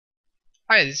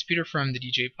Hi, this is Peter from the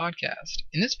DJ Podcast.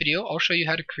 In this video, I'll show you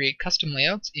how to create custom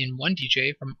layouts in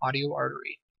OneDJ from Audio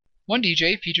Artery.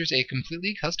 OneDJ features a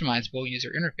completely customizable user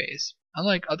interface.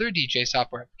 Unlike other DJ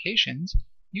software applications,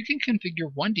 you can configure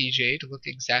OneDJ to look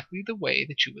exactly the way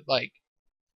that you would like.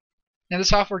 Now, the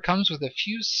software comes with a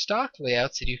few stock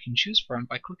layouts that you can choose from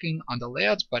by clicking on the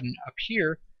Layouts button up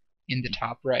here in the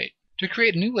top right. To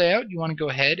create a new layout, you want to go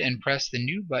ahead and press the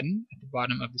New button at the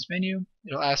bottom of this menu.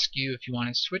 It'll ask you if you want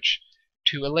to switch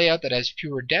to a layout that has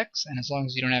fewer decks, and as long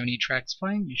as you don't have any tracks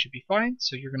playing, you should be fine,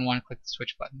 so you're going to want to click the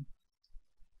Switch button.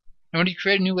 Now when you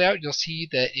create a new layout, you'll see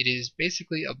that it is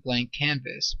basically a blank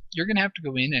canvas. You're going to have to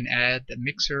go in and add the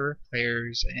mixer,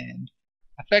 players, and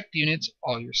effect units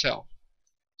all yourself.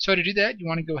 So to do that, you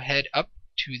want to go ahead up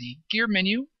to the Gear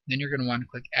menu, then you're going to want to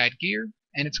click Add Gear,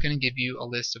 and it's going to give you a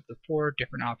list of the 4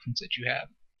 different options that you have.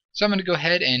 So I'm going to go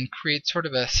ahead and create sort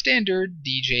of a standard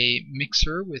DJ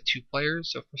mixer with 2 players.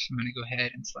 So first I'm going to go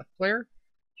ahead and select player.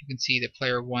 You can see that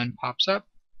player 1 pops up.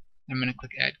 I'm going to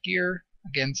click Add Gear,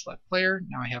 again select player.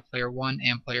 Now I have player 1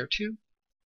 and player 2.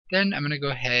 Then I'm going to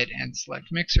go ahead and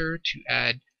select mixer to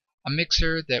add a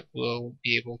mixer that will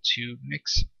be able to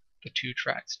mix the 2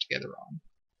 tracks together on.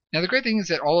 Now the great thing is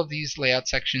that all of these layout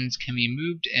sections can be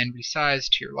moved and resized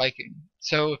to your liking.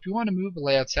 So if you want to move a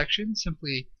layout section,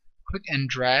 simply click and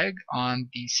drag on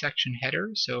the section header.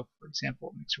 So for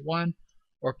example, mixer 1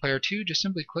 or player 2, just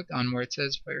simply click on where it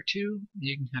says player 2 and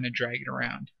you can kind of drag it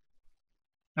around.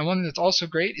 Now one thing that's also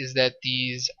great is that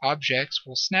these objects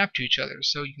will snap to each other.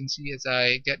 So you can see as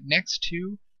I get next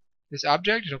to this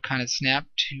object, it'll kind of snap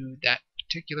to that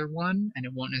particular one and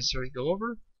it won't necessarily go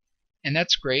over. And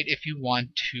that's great if you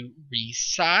want to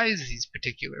resize these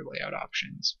particular layout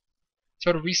options.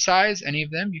 So to resize any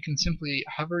of them, you can simply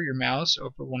hover your mouse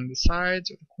over one of the sides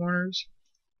or the corners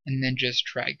and then just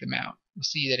drag them out. You'll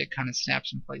see that it kind of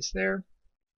snaps in place there.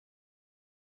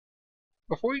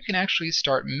 Before you can actually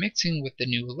start mixing with the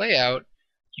new layout,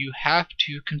 you have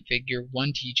to configure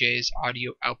OneDJ's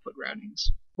audio output routings.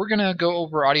 We're going to go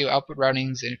over audio output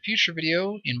routings in a future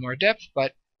video in more depth,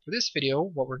 but for this video,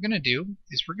 what we're going to do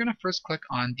is we're going to first click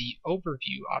on the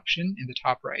Overview option in the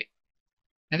top right.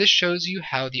 Now this shows you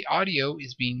how the audio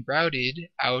is being routed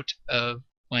out of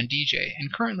OneDJ,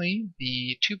 and currently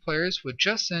the 2 players would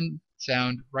just send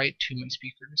sound right to my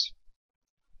speakers.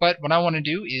 But what I want to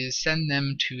do is send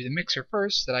them to the mixer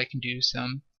first so that I can do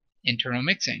some internal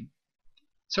mixing.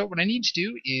 So what I need to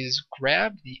do is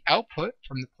grab the output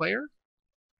from the player,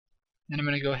 and I'm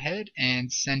going to go ahead and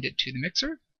send it to the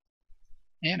mixer.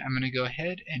 And I'm going to go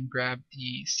ahead and grab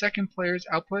the second player's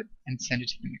output and send it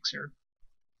to the mixer.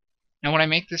 Now when I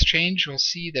make this change, you'll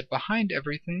see that behind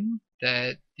everything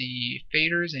that the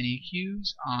faders and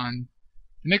EQs on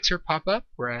the mixer pop up,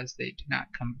 whereas they did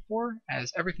not come before,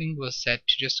 as everything was set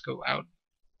to just go out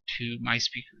to my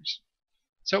speakers.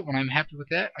 So when I'm happy with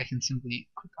that, I can simply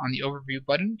click on the Overview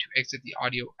button to exit the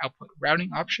audio output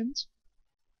routing options.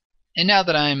 And now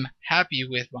that I'm happy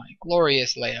with my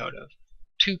glorious layout of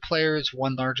 2 players,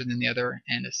 one larger than the other,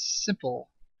 and a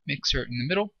simple mixer in the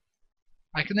middle,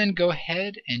 I can then go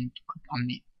ahead and click on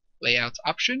the Layouts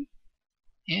option,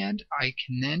 and I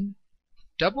can then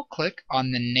double click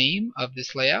on the name of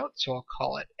this layout, so I'll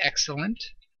call it Excellent,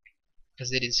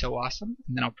 because it is so awesome,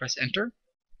 and then I'll press Enter.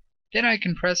 Then I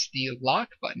can press the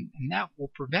Lock button, and that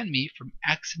will prevent me from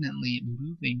accidentally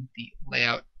moving the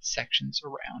layout sections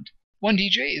around.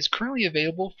 OneDJ is currently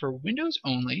available for Windows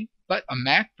only, but a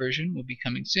Mac version will be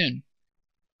coming soon.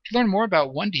 To learn more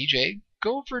about OneDJ,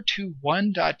 go over to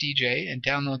one.dj and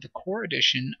download the core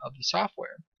edition of the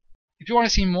software. If you want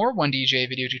to see more OneDJ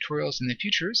video tutorials in the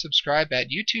future, subscribe at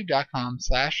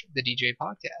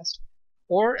youtube.com/thedjpodcast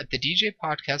or at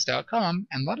thedjpodcast.com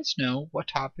and let us know what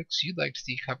topics you'd like to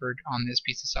see covered on this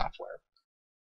piece of software.